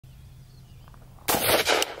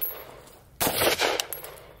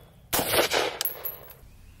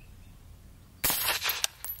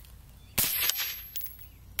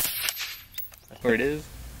where it is.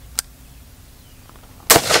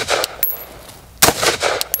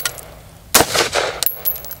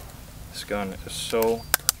 This gun is so...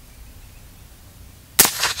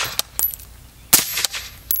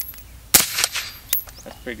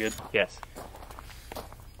 That's pretty good. Yes.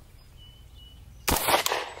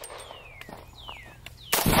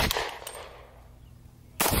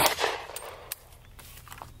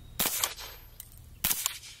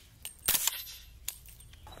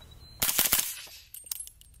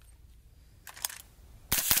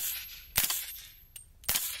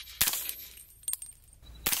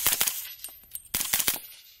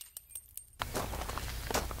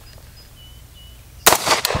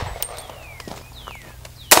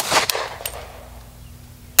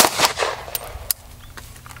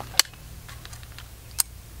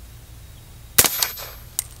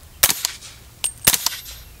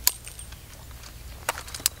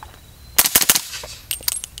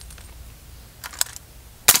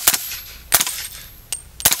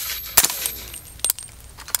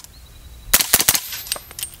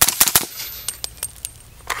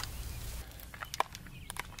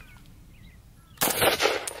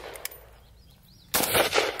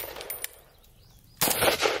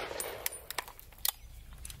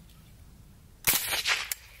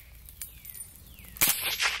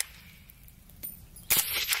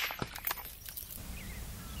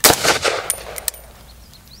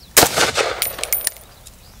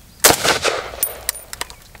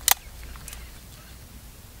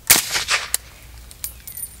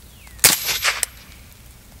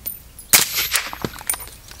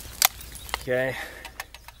 Okay.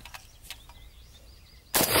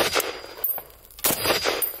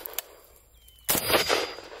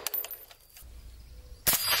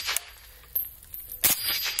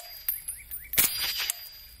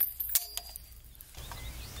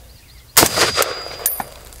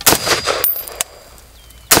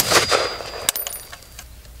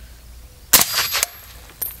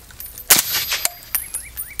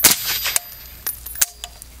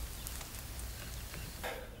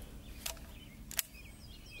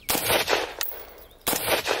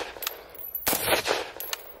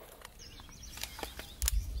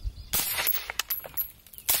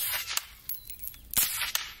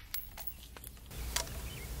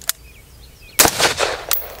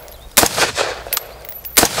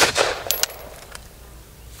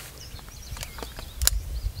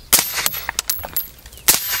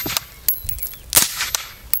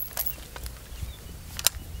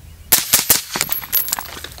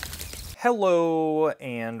 Hello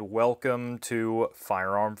and welcome to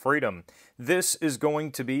Firearm Freedom. This is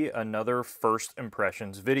going to be another First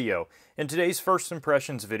Impressions video. In today's First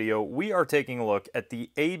Impressions video, we are taking a look at the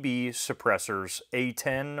AB Suppressors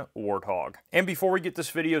A-10 Warthog. And before we get this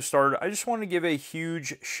video started, I just want to give a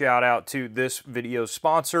huge shout out to this video's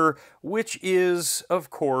sponsor, which is, of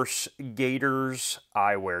course, Gators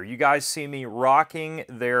Eyewear. You guys see me rocking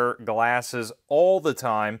their glasses all the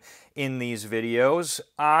time in these videos.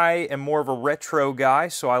 I am more of a retro guy,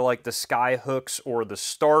 so I like the Skyhooks or the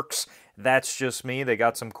Starks. That's just me. They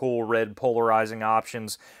got some cool red polarizing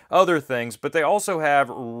options, other things, but they also have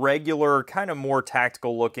regular, kind of more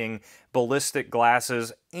tactical looking ballistic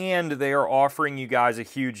glasses, and they are offering you guys a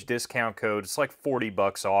huge discount code. It's like 40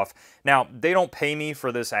 bucks off. Now, they don't pay me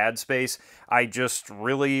for this ad space. I just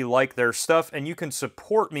really like their stuff, and you can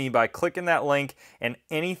support me by clicking that link, and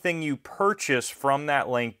anything you purchase from that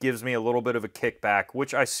link gives me a little bit of a kickback,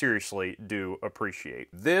 which I seriously do appreciate.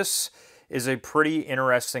 This is a pretty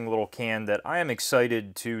interesting little can that I am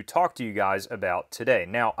excited to talk to you guys about today.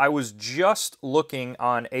 Now, I was just looking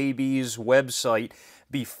on AB's website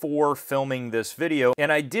before filming this video,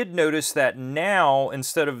 and I did notice that now,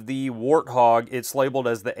 instead of the Warthog, it's labeled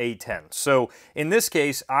as the A-10. So in this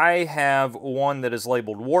case, I have one that is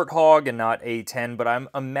labeled Warthog and not A-10, but I'm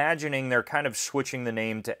imagining they're kind of switching the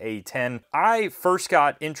name to A-10. I first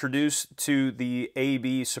got introduced to the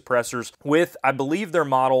AB suppressors with, I believe, their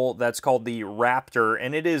model that's called the Raptor,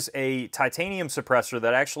 and it is a titanium suppressor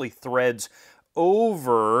that actually threads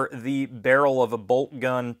over the barrel of a bolt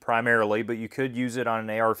gun primarily, but you could use it on an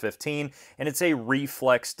AR-15, and it's a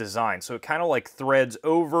reflex design. So it kind of like threads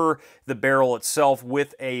over the barrel itself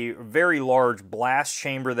with a very large blast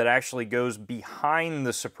chamber that actually goes behind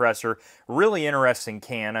the suppressor. Really interesting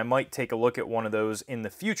can. I might take a look at one of those in the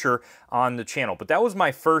future on the channel. But that was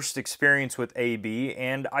my first experience with AB,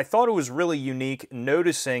 and I thought it was really unique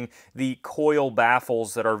noticing the coil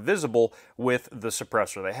baffles that are visible with the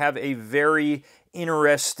suppressor. They have a very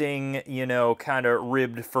interesting, you know, kind of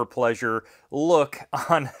ribbed for pleasure look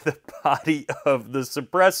on the body of the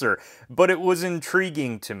suppressor, but it was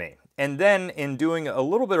intriguing to me. And then in doing a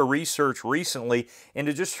little bit of research recently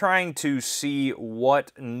into just trying to see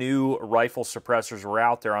what new rifle suppressors were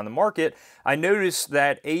out there on the market, I noticed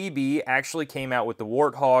that AB actually came out with the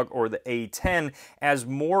Warthog, or the A-10, as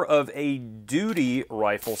more of a duty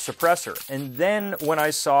rifle suppressor. And then when I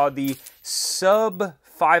saw the sub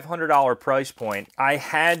 $500 price point, I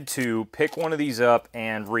had to pick one of these up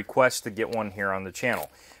and request to get one here on the channel.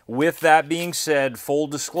 With that being said, full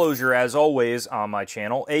disclosure as always on my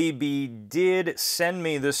channel, AB did send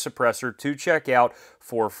me this suppressor to check out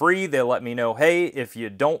for free. They let me know, hey, if you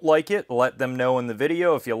don't like it, let them know in the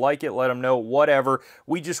video. If you like it, let them know, whatever.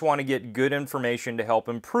 We just want to get good information to help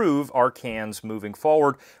improve our cans moving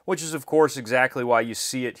forward, which is of course exactly why you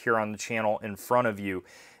see it here on the channel in front of you.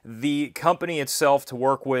 The company itself to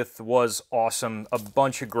work with was awesome, a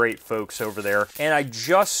bunch of great folks over there. And I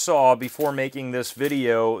just saw, before making this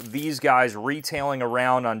video, these guys retailing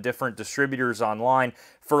around on different distributors online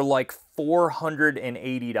for like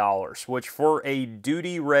 $480, which for a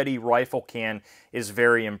duty-ready rifle can is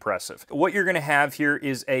very impressive. What you're going to have here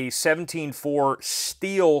is a 17.4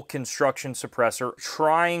 steel construction suppressor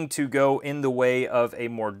trying to go in the way of a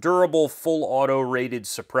more durable, full auto rated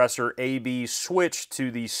suppressor. AB switched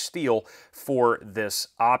to the steel for this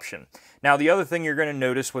option. Now, the other thing you're going to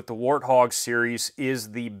notice with the Warthog series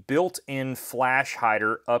is the built-in flash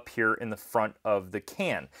hider up here in the front of the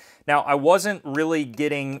can. Now, I wasn't really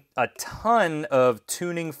getting a ton of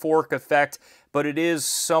tuning fork effect, but it is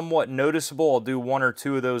somewhat noticeable. I'll do one or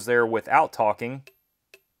two of those there without talking.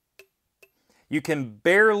 You can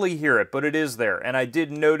barely hear it, but it is there. And I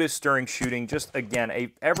did notice during shooting, just again,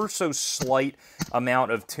 a ever so slight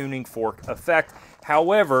amount of tuning fork effect.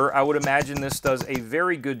 However, I would imagine this does a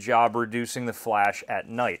very good job reducing the flash at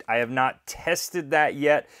night. I have not tested that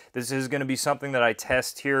yet. This is going to be something that I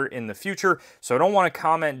test here in the future, so I don't want to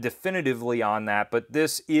comment definitively on that, but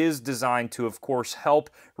this is designed to, of course,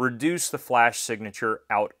 help reduce the flash signature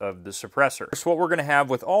out of the suppressor. So what we're going to have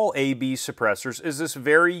with all AB suppressors is this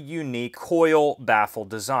very unique coil baffle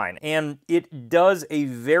design, and it does a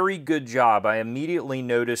very good job. I immediately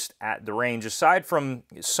noticed at the range, aside from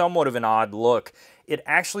somewhat of an odd look, it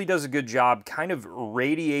actually does a good job kind of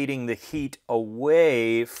radiating the heat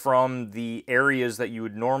away from the areas that you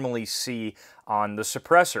would normally see on the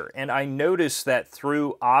suppressor. And I noticed that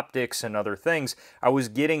through optics and other things, I was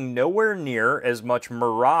getting nowhere near as much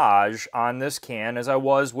mirage on this can as I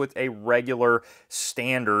was with a regular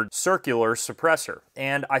standard circular suppressor.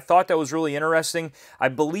 And I thought that was really interesting. I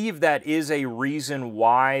believe that is a reason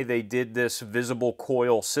why they did this visible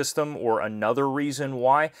coil system, or another reason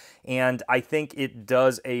why, and I think it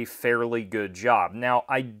does a fairly good job. Now,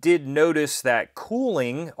 I did notice that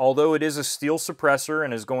cooling, although it is a steel suppressor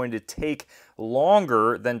and is going to take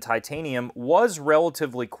longer than titanium, was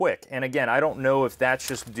relatively quick. And again, I don't know if that's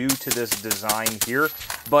just due to this design here,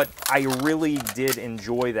 but I really did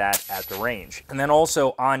enjoy that at the range. And then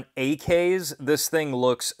also on AKs, this thing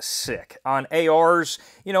looks sick. On ARs,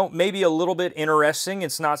 you know, maybe a little bit interesting.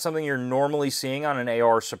 It's not something you're normally seeing on an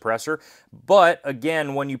AR suppressor, but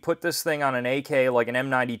again, when you put this thing on an AK like an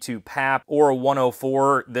M92 PAP or a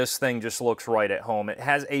 104, this thing just looks right at home. It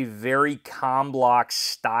has a very com block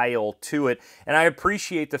style to it, and I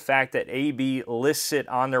appreciate the fact that AB lists it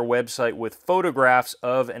on their website with photographs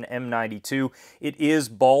of an M92. It is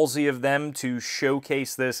ballsy of them to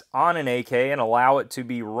showcase this on an AK and allow it to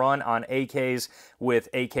be run on AKs with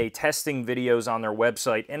AK testing videos on their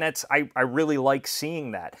website, and I really like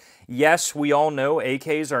seeing that. Yes, we all know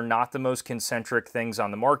AKs are not the most concentric things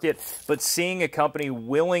on the market, but seeing a company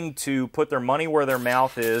willing to put their money where their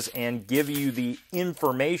mouth is and give you the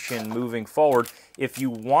information moving forward, if you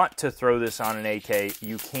want to throw this on an AK,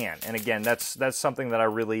 you can. And again, that's something that I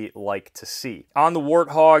really like to see. On the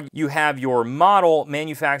Warthog, you have your model,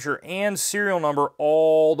 manufacturer, and serial number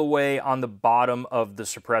all the way on the bottom of the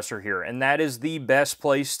suppressor here, and that is the best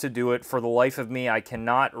place to do it. For the life of me, I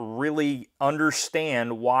cannot really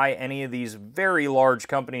understand why any of these very large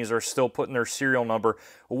companies are still putting their serial number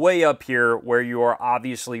way up here, where you are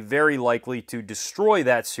obviously very likely to destroy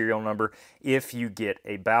that serial number if you get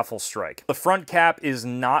a baffle strike. The front cap is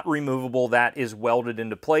not removable, that is welded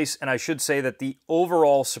into place, and I should say that the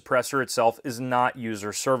overall suppressor itself is not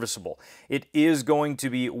user serviceable. It is going to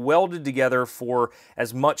be welded together for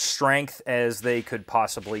as much strength as they could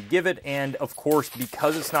possibly give it, and of course,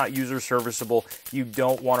 because it's not user serviceable, you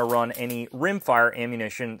don't want to run any rimfire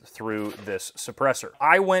ammunition through this suppressor.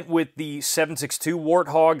 I went with the 762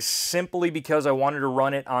 Warthog simply because I wanted to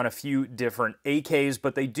run it on a few different AKs,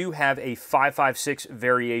 but they do have a 5.56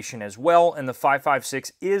 variation as well, and the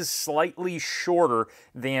 5.56 is slightly shorter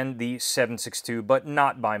than the 762, but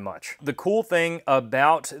not by much. The cool thing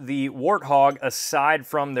about the Warthog, aside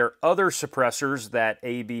from their other suppressors that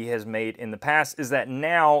AB has made in the past, is that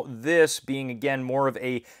now this, being again more of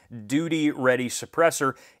a duty-ready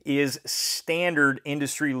suppressor, is standard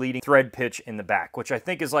industry-leading thread pitch in the back, which I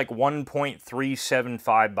think is like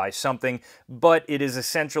 1.375 by something, but it is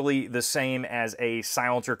essentially the same as a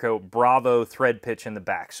Silencer Co. Bravo thread pitch in the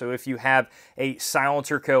back. So if you have a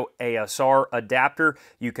Silencer Co. ASR adapter,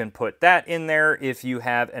 you can put that in there. If you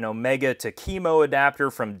have an Omega to Chemo adapter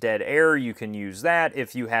from Dead Air, you can use that.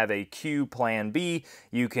 If you have a Q Plan B,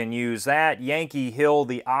 you can use that. Yankee Hill,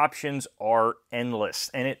 the options are endless,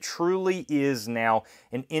 and it truly is now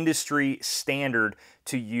an industry standard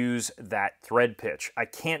to use that thread pitch. I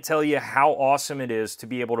can't tell you how awesome it is to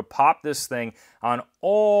be able to pop this thing on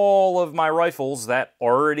all of my rifles that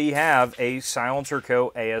already have a Silencer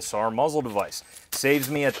Co. ASR muzzle device. Saves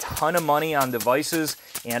me a ton of money on devices,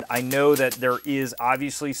 and I know that there is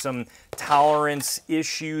obviously some tolerance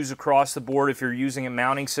issues across the board if you're using a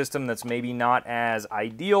mounting system that's maybe not as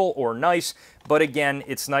ideal or nice, but again,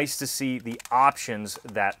 it's nice to see the options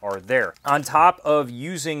that are there. On top of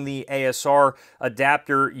using the ASR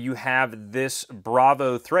adapter, you have this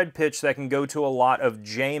Bravo thread pitch that can go to a lot of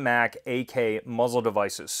JMac AK muzzle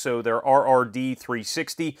devices. So their RRD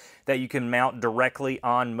 360 that you can mount directly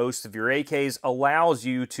on most of your AKs allows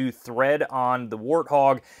you to thread on the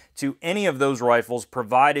Warthog to any of those rifles,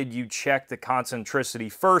 provided you check the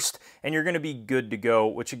concentricity first, and you're going to be good to go,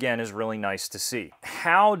 which again is really nice to see.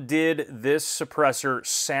 How did this suppressor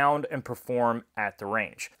sound and perform at the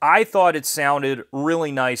range? I thought it sounded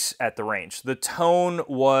really nice at the range. The tone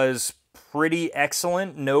was pretty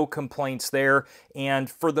excellent, no complaints there, and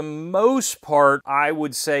for the most part, I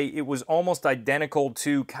would say it was almost identical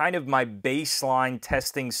to kind of my baseline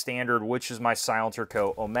testing standard, which is my Silencer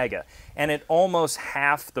Co. Omega. And at almost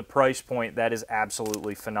half the price point, that is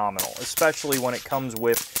absolutely phenomenal, especially when it comes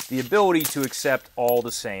with the ability to accept all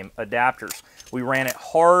the same adapters. We ran it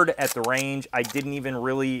hard at the range. I didn't even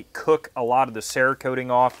really cook a lot of the Cerakoting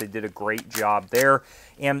off. They did a great job there.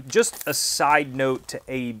 And just a side note to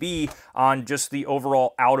AB on just the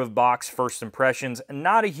overall out-of-box first impressions,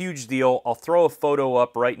 not a huge deal. I'll throw a photo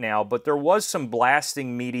up right now, but there was some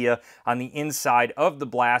blasting media on the inside of the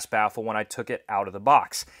blast baffle when I took it out of the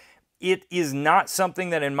box. It is not something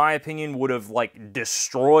that, in my opinion, would have like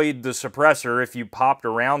destroyed the suppressor if you popped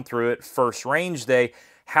around through it first range day.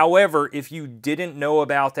 However, if you didn't know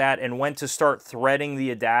about that and went to start threading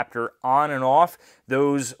the adapter on and off,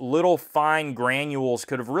 those little fine granules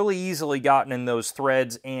could have really easily gotten in those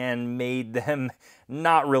threads and made them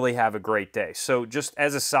not really have a great day. So just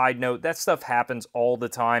as a side note, that stuff happens all the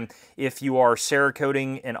time. If you are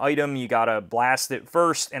Cerakoting an item, you gotta blast it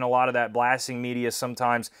first, and a lot of that blasting media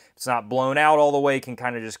sometimes, if it's not blown out all the way, can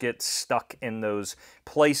kind of just get stuck in those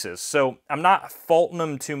places. So I'm not faulting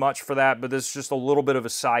them too much for that, but this is just a little bit of a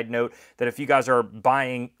side note that if you guys are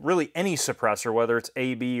buying really any suppressor, whether it's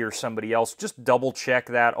AB or somebody else, just double check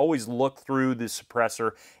that. Always look through the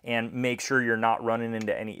suppressor and make sure you're not running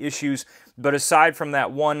into any issues. But aside from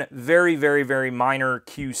that one very, very, very minor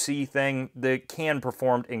QC thing, the can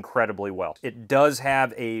performed incredibly well. It does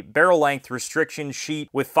have a barrel length restriction sheet.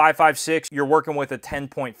 With 5.56, you're working with a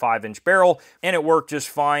 10.5-inch barrel, and it worked just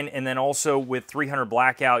fine. And then also with 300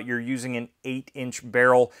 Blackout, you're using an 8-inch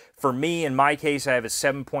barrel. For me, in my case, I have a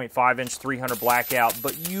 7.5-inch 300 Blackout,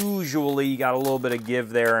 but usually you got a little bit of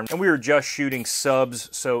give there. And we were just shooting subs,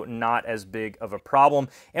 so not as big of a problem.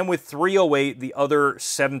 And with 308, the other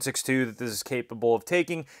 7.62 that this is capable of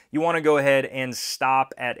taking, you want to go ahead and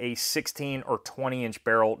stop at a 16 or 20-inch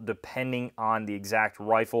barrel, depending on the exact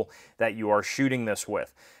rifle that you are shooting this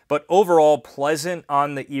with. But overall, pleasant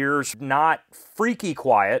on the ears, not freaky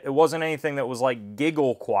quiet. It wasn't anything that was like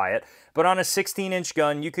giggle quiet, but on a 16-inch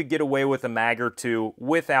gun, you could get away with a mag or two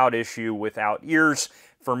without issue, without ears.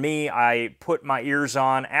 For me, I put my ears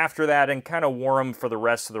on after that and kind of wore them for the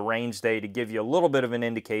rest of the range day to give you a little bit of an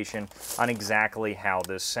indication on exactly how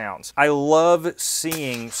this sounds. I love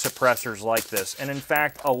seeing suppressors like this, and in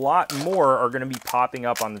fact, a lot more are going to be popping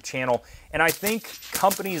up on the channel. And I think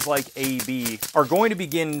companies like AB are going to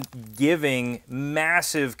begin giving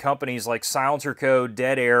massive companies like Silencer Co.,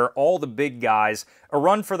 Dead Air, all the big guys, a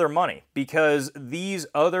run for their money, because these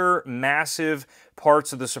other massive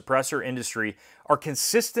parts of the suppressor industry are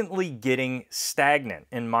consistently getting stagnant,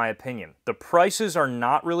 in my opinion. The prices are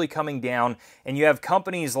not really coming down, and you have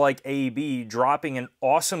companies like AB dropping an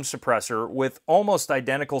awesome suppressor with almost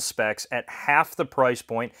identical specs at half the price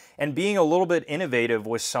point and being a little bit innovative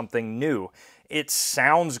with something new. It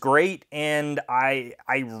sounds great, and I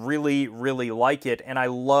really, really like it, and I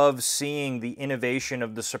love seeing the innovation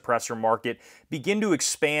of the suppressor market begin to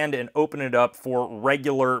expand and open it up for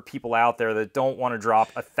regular people out there that don't want to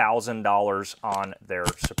drop $1,000 on their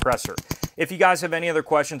suppressor. If you guys have any other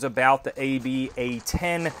questions about the AB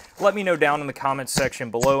A-10, let me know down in the comments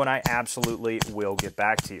section below, and I absolutely will get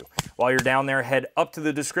back to you. While you're down there, head up to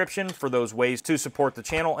the description for those ways to support the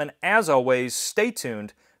channel, and as always, stay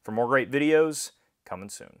tuned for more great videos coming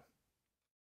soon.